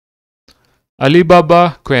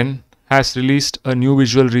Alibaba Qwen has released a new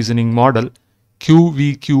visual reasoning model,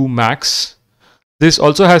 QVQ-Max. This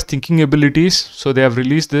also has thinking abilities, so they have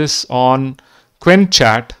released this on Qwen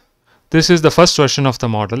Chat. This is the first version of the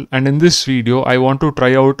model, and in this video I want to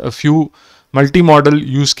try out a few multi-model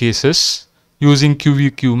use cases using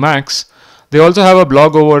QVQ-Max. They also have a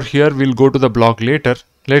blog over here. We'll go to the blog later.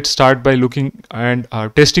 Let's start by looking and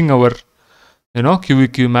testing our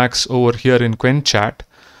QVQ-Max over here in Qwen Chat.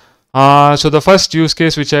 So the first use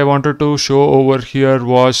case which I wanted to show over here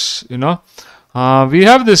was, we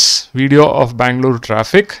have this video of Bangalore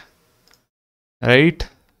traffic, right?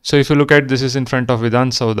 So if you look at this is in front of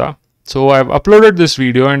Vidhan Sauda. So I've uploaded this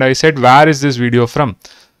video and I said, where is this video from?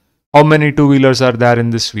 How many two-wheelers are there in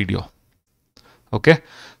this video? Okay.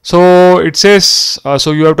 So it says,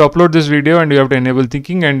 so you have to upload this video and you have to enable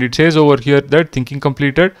thinking, and it says over here that thinking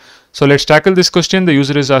completed. So let's tackle this question. The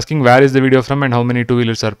user is asking where is the video from and how many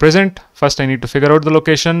two-wheelers are present. First I need to figure out the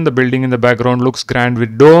location. The building in the background looks grand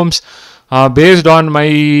with domes. Based on my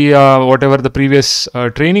whatever the previous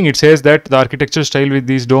training, it says that the architecture style with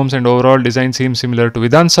these domes and overall design seems similar to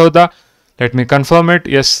Vidhan Sauda. Let me confirm it.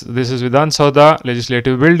 Yes, this is Vidhan Sauda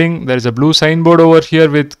Legislative Building. There is a blue signboard over here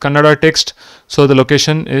with Kannada text. So the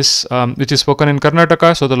location is, which is spoken in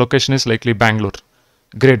Karnataka. So the location is likely Bangalore.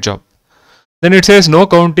 Great job. Then it says no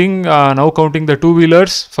counting, now counting the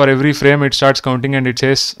two-wheelers. For every frame it starts counting and it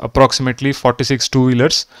says approximately 46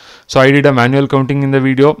 two-wheelers. So I did a manual counting in the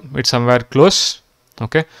video. It's somewhere close.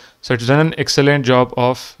 Okay. So it's done an excellent job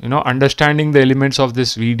of, understanding the elements of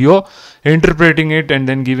this video, interpreting it, and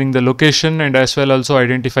then giving the location, and as well also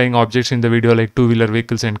identifying objects in the video like two-wheeler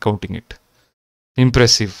vehicles and counting it.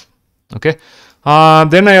 Impressive. Okay.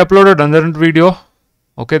 Then I uploaded another video.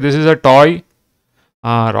 Okay. This is a toy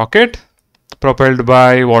rocket propelled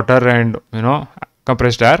by water and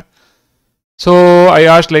compressed air. So I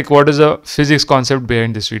asked like what is the physics concept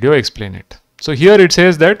behind this video, explain it. So here it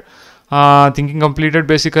says that thinking completed.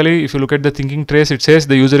 Basically if you look at the thinking trace, it says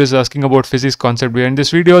the user is asking about physics concept behind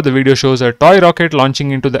this video. The video shows a toy rocket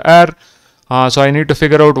launching into the air. So I need to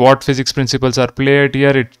figure out what physics principles are played here.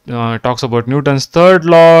 It talks about Newton's third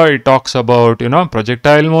law. It talks about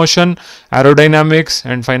projectile motion, aerodynamics,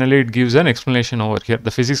 and finally it gives an explanation over here.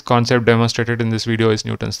 The physics concept demonstrated in this video is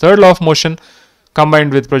Newton's third law of motion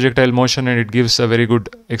combined with projectile motion, and it gives a very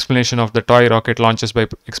good explanation of the toy rocket launches by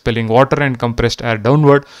expelling water and compressed air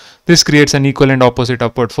downward. This creates an equal and opposite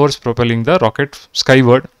upward force propelling the rocket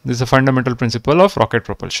skyward. This is a fundamental principle of rocket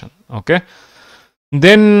propulsion. Okay.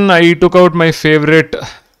 Then I took out my favorite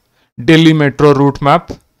Delhi metro route map.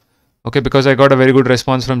 Okay, because I got a very good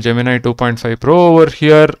response from Gemini 2.5 Pro over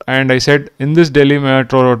here, and I said in this Delhi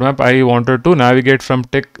metro road map I wanted to navigate from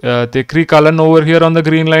Tekri Kalan over here on the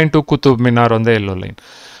green line to Qutub Minar on the yellow line.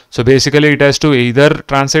 So basically it has to either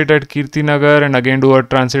transit at Kirti Nagar and again do a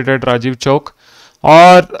transit at Rajiv Chowk,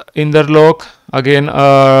 or Inderlok again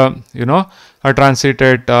a transit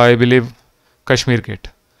at I believe Kashmir Gate.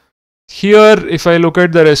 Here, if I look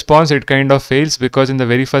at the response, it kind of fails because in the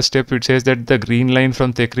very first step, it says that the green line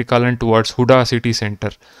from Tekri Kalan towards Huda city center.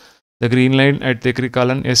 The green line at Tekri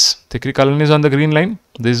Kalan is on the green line.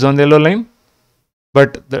 This is on the yellow line.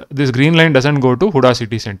 But this green line doesn't go to Huda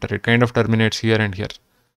city center. It kind of terminates here and here.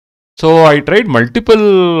 So I tried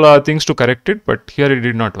multiple things to correct it, but here it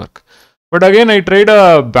did not work. But again, I tried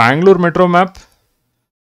a Bangalore metro map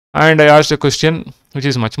and I asked a question which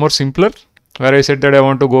is much more simpler, where I said that I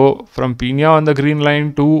want to go from Pina on the green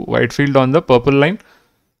line to Whitefield on the purple line.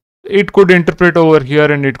 It could interpret over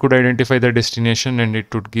here and it could identify the destination, and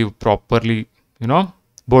it would give properly,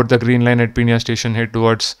 board the green line at Pina station, head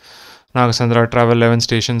towards Nagasandra, travel 11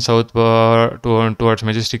 station south towards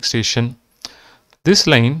Majestic station. This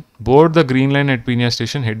line, board the green line at Pina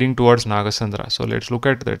station heading towards Nagasandra. So let's look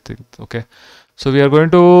at that thing. Okay. So we are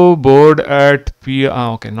going to board at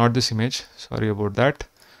okay, not this image. Sorry about that.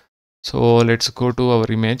 So let's go to our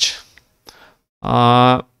image.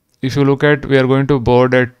 If you look at, we are going to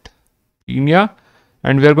board at Pina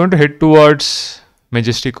and we are going to head towards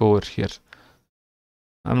Majestic over here.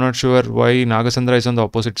 I'm not sure why Nagasandra is on the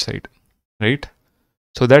opposite side, right?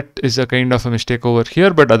 So that is a kind of a mistake over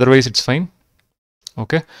here, but otherwise it's fine.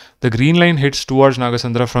 Okay. The green line heads towards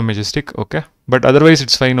Nagasandra from Majestic. Okay. But otherwise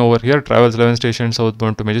it's fine over here. Travels 11 station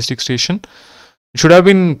southbound to Majestic station. It should have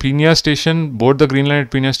been Pina station, board the green line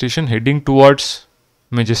at Pina station heading towards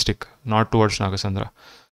Majestic, not towards Nagasandra.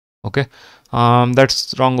 Okay.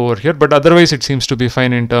 That's wrong over here, but otherwise it seems to be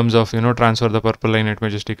fine in terms of, transfer the purple line at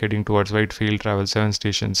Majestic heading towards Whitefield, travel 7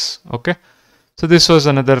 stations. Okay. So this was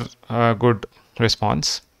another good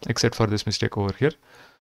response, except for this mistake over here.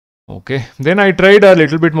 Okay, then I tried a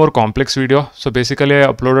little bit more complex video. So basically I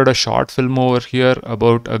uploaded a short film over here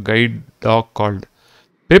about a guide dog called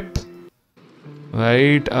Pip.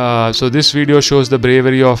 Right, so this video shows the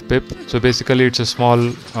bravery of Pip. So basically it's a small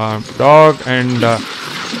dog, and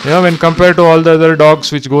when compared to all the other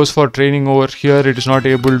dogs which goes for training over here, it is not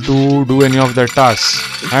able to do any of the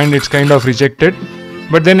tasks and it's kind of rejected.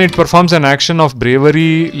 But then it performs an action of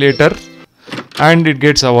bravery later and it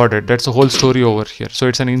gets awarded. That's the whole story over here. So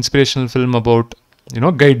it's an inspirational film about,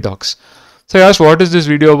 guide dogs. So I asked, what is this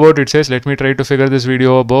video about? It says, let me try to figure this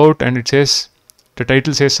video about, and it says, the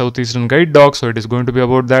title says Southeastern Guide Dog, so it is going to be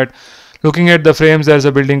about that. Looking at the frames, there's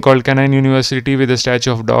a building called Canine University with a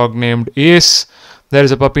statue of dog named Ace. There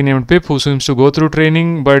is a puppy named Pip who seems to go through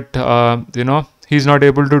training, but he's not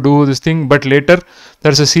able to do this thing. But later,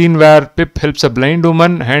 there's a scene where Pip helps a blind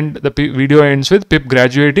woman, and the video ends with Pip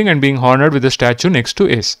graduating and being honored with a statue next to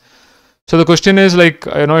Ace. So the question is it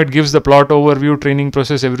gives the plot overview, training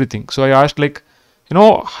process, everything. So I asked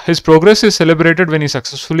his progress is celebrated when he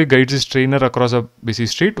successfully guides his trainer across a busy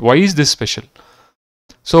street. Why is this special?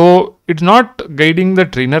 So it's not guiding the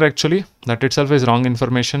trainer actually. That itself is wrong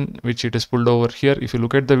information which it is pulled over here. If you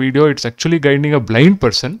look at the video, it's actually guiding a blind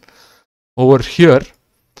person over here.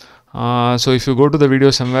 So if you go to the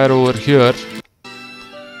video somewhere over here,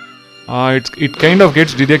 it kind of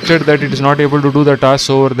gets detected that it is not able to do the tasks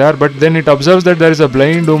over there, but then it observes that there is a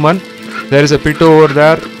blind woman. There is a pit over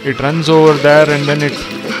there, it runs over there, and then it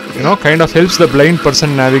kind of helps the blind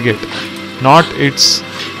person navigate, not its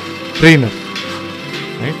trainer,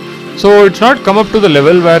 right? So it's not come up to the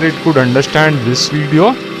level where it could understand this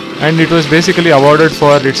video, and it was basically awarded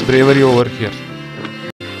for its bravery over here,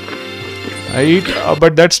 right?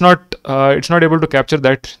 But that's not it's not able to capture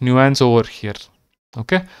that nuance over here.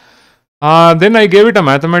 Okay, then I gave it a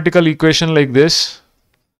mathematical equation like this,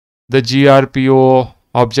 the GRPO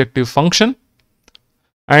objective function,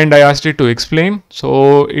 and I asked it to explain.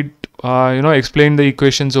 So it explained the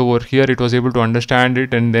equations over here. It was able to understand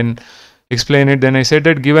it and then explain it. Then I said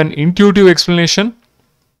that give an intuitive explanation.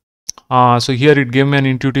 So here it gave me an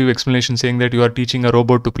intuitive explanation saying that you are teaching a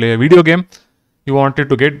robot to play a video game. You want it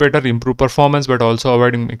to get better, improve performance, but also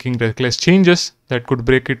avoiding making reckless changes that could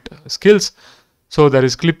break its skills. So there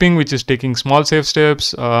is clipping, which is taking small safe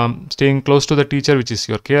steps, staying close to the teacher, which is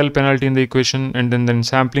your KL penalty in the equation, and then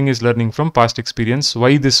sampling is learning from past experience.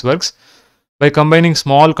 Why this works? By combining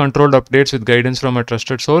small controlled updates with guidance from a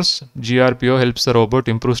trusted source, GRPO helps the robot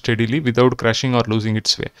improve steadily without crashing or losing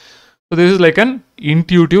its way. So this is like an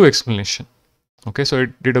intuitive explanation. Okay, so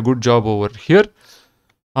it did a good job over here.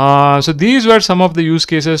 So these were some of the use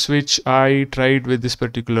cases which I tried with this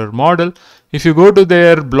particular model. If you go to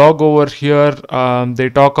their blog over here, they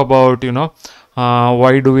talk about,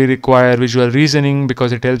 why do we require visual reasoning?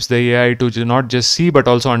 Because it helps the AI to not just see, but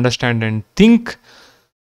also understand and think,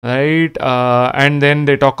 right? And then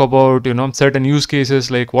they talk about, certain use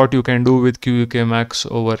cases like what you can do with QVQ-Max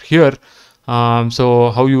over here.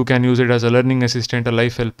 So how you can use it as a learning assistant, a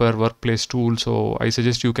life helper, workplace tool. So I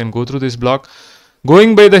suggest you can go through this blog.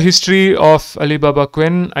 Going by the history of Alibaba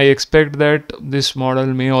Qwen, I expect that this model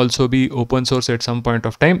may also be open source at some point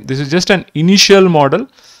of time. This is just an initial model.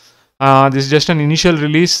 This is just an initial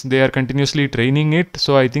release. They are continuously training it.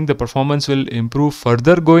 So I think the performance will improve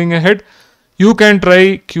further going ahead. You can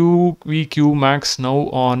try QVQ-Max now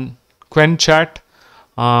on Qwen chat.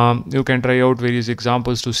 You can try out various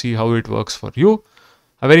examples to see how it works for you.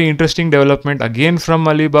 A very interesting development again from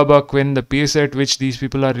Alibaba Qwen. The pace at which these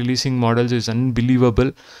people are releasing models is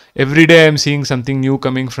unbelievable. Every day I am seeing something new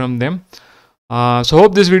coming from them. So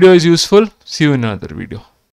hope this video is useful. See you in another video.